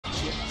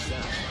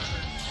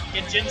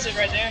Get Jinsen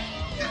right there.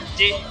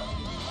 D.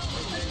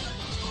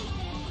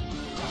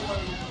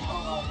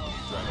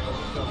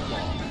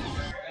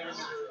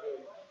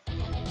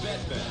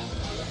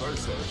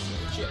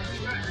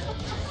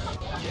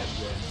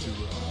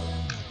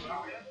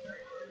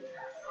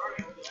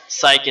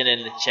 Psyching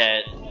in the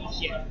chat.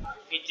 Yeah,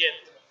 he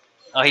dipped.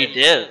 Oh, he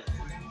did.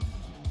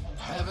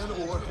 Heaven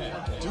or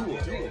hell, duel,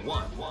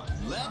 one.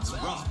 Let's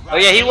rock. Oh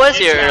yeah, he was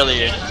here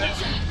earlier.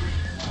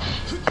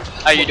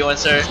 How you doing,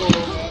 sir?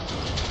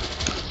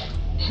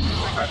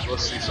 Alright,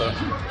 let's see. So,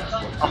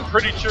 I'm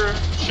pretty sure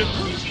Chip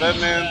beats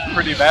Batman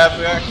pretty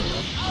badly, actually.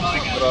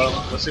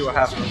 But let's see what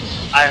happens.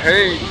 I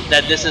heard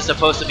that this is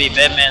supposed to be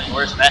Batman's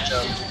worst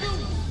matchup.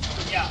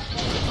 Yeah.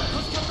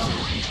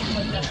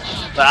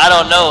 But I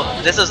don't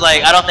know. This is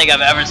like, I don't think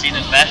I've ever seen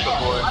this match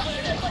before.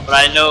 But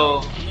I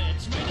know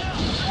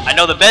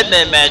the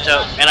Batman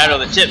matchup and I know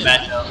the Chip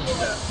matchup.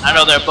 I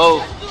know they're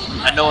both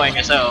annoying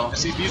as hell.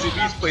 See,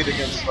 BZB's played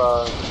against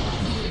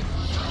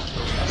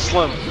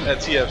Slim at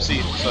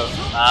TFC, so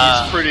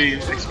he's pretty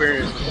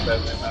experienced with the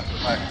Batman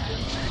matchup.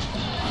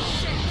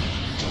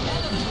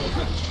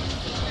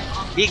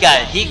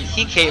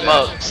 He came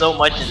up so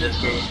much in this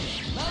game.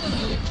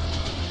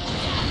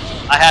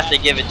 I have to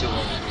give it to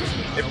him.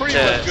 It pretty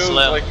much goes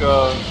like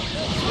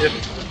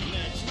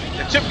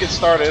if Chip gets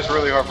started, it's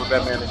really hard for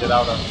Batman to get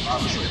out of him,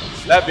 honestly.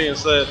 That being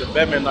said, if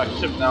Batman knocks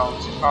Chip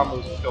down, some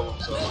combos will kill him.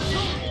 So.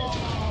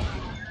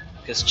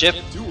 Because Chip,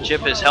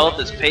 his health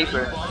is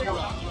paper.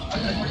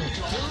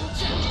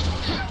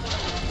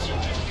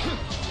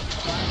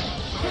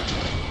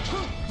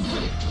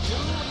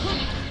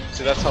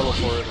 See, that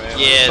teleport, man.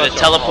 Yeah, the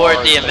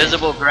teleport, the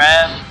invisible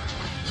grab.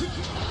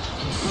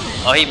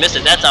 Oh, he missed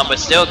it that time, but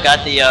still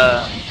got the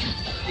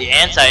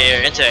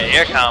anti-air into an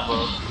air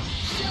combo.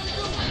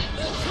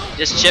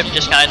 This Chip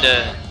just kind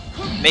of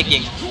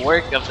making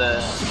work of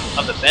the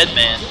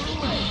Bedman.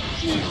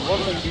 See, one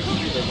thing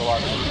BZB does a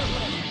lot. You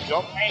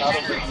jump out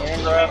of the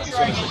land grab, he's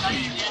gonna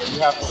succeed, but you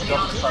have to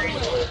jump to start to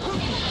get away.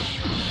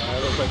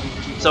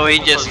 So he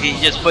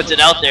just puts it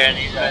out there, and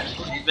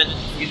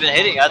he's been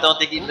hitting. I don't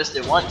think he missed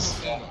it once.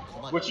 Yeah.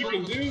 What you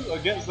can do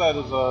against that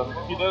is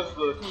if he does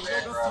the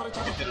land grab, you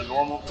can hit a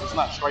normal. It's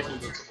not striking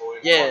invincible.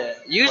 Yeah,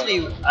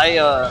 usually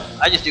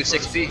I just do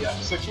 6P. Yeah,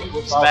 6P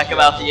with smack him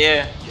out the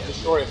air.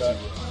 Destroy that,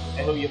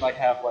 and he'll get like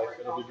half life.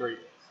 It'll be great.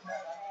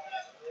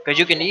 Because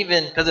you can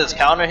even, because it's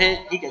counter hit,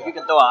 you can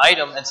throw an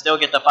item and still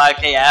get the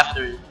 5K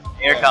after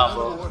air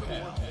combo.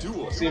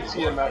 See if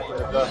Tiamat can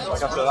adjust.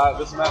 Like I said,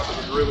 this matchup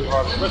is really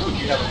hard, especially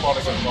if you haven't fought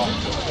against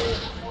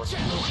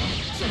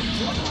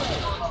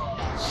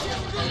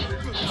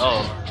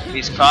Oh,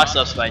 these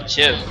cross-ups by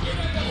Chip.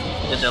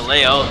 The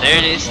delay, oh there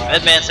it is.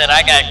 Bedman said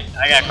I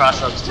got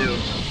cross-ups too.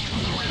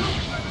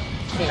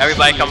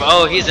 Everybody come,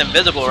 oh he's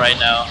invisible right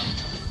now.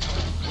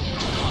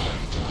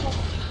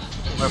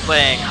 We're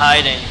playing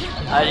hide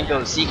and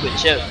go seek with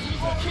Chip.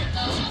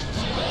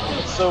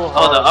 It's so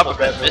hard. Oh, the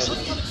uppercut misses.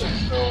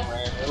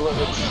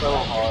 It's so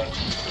hard.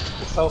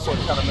 This teleport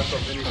kind of messed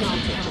up anything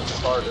that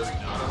started.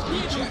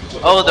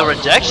 Oh, the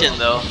rejection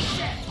though.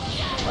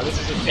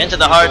 Into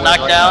the hard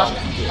knockdown.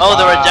 Oh,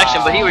 the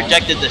rejection, but he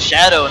rejected the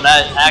shadow,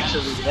 not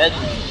actually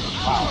Bedman.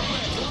 Wow.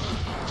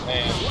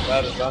 Man,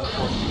 that is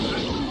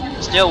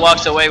unfortunate. Still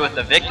walks away with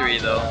the victory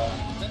though.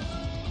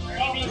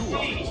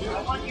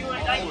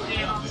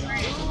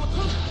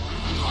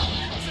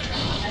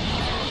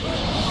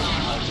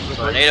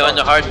 Tornado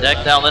into hard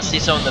deck down. Let's see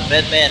some of the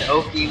Bedman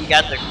Oki. We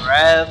got the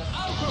grab.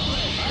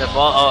 The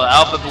ball. Oh,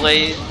 Alpha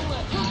Blade.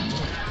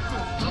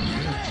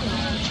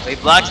 He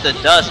blocks the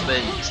dust,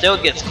 but still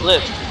gets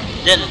clipped.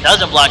 Then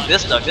doesn't block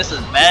this stuff. This is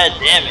mad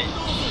damage,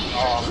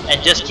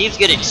 and just keeps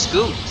getting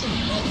scooped.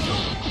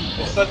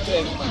 It's such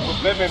a with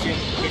Bedman being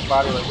such a big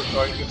body like this,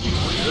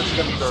 this is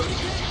gonna be dirty.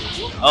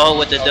 Oh,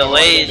 with the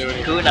delayed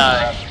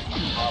kunai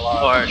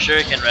or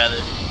shuriken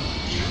rather.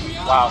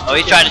 Wow. Oh,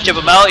 he's trying to chip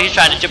him out. He's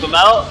trying to chip him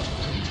out.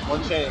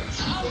 One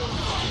chance.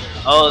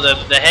 Oh,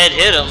 the head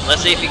hit him.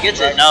 Let's see if he gets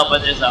it. No,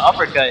 but there's an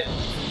uppercut.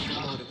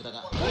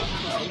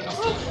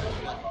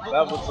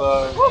 That was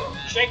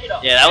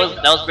yeah,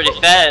 that was pretty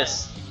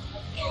fast.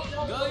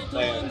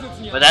 man.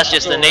 But that's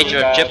just the nature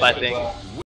of Chip, I think.